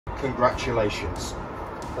congratulations.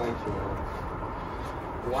 Thank you,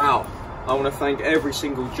 man. Wow. I want to thank every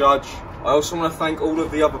single judge. I also want to thank all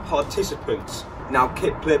of the other participants. Now,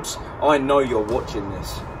 Kip Clips, I know you're watching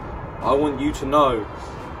this. I want you to know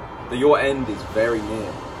that your end is very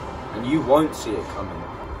near, and you won't see it coming.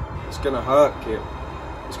 It's going to hurt, Kip.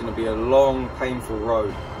 It's going to be a long, painful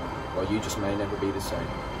road, but you just may never be the same.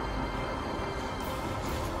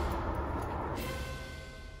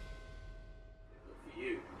 For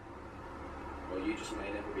you, well, you just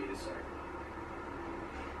may never be the same.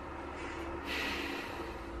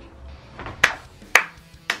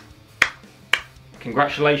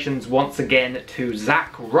 Congratulations once again to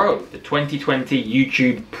Zac Rowe, the 2020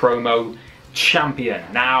 YouTube Promo Champion.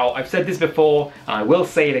 Now, I've said this before, and I will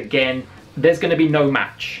say it again, there's going to be no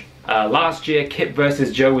match. Last year, Kip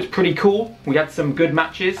versus Joe was pretty cool. We had some good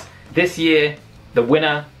matches. This year, the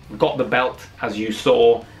winner got the belt, as you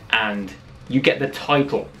saw, and you get the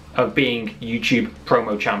title of being YouTube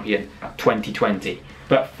Promo Champion 2020.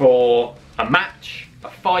 But for a match, a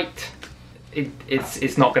fight,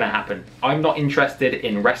 it's not going to happen. I'm not interested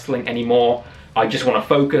in wrestling anymore. I just want to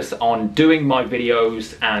focus on doing my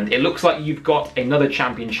videos, and it looks like you've got another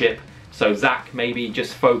championship, so Zac, maybe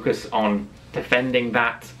just focus on defending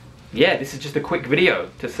that. Yeah, this is just a quick video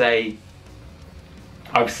to say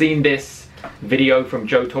I've seen this video from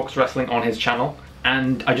Joe Talks Wrestling on his channel,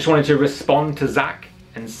 and I just wanted to respond to Zac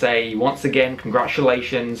and say once again,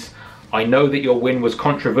 congratulations. I know that your win was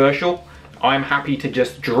controversial. I'm happy to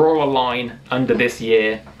just draw a line under this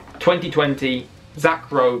year. 2020,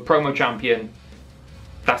 Zac Rowe, Promo Champion.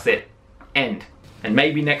 That's it. End. And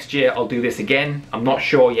maybe next year I'll do this again. I'm not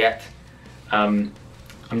sure yet. I'm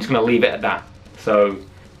just gonna leave it at that. So,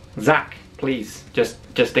 Zac, please, just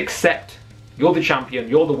accept. You're the champion,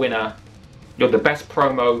 you're the winner. You're the best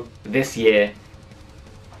promo this year.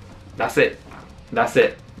 That's it. That's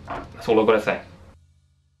it. That's all I've got to say.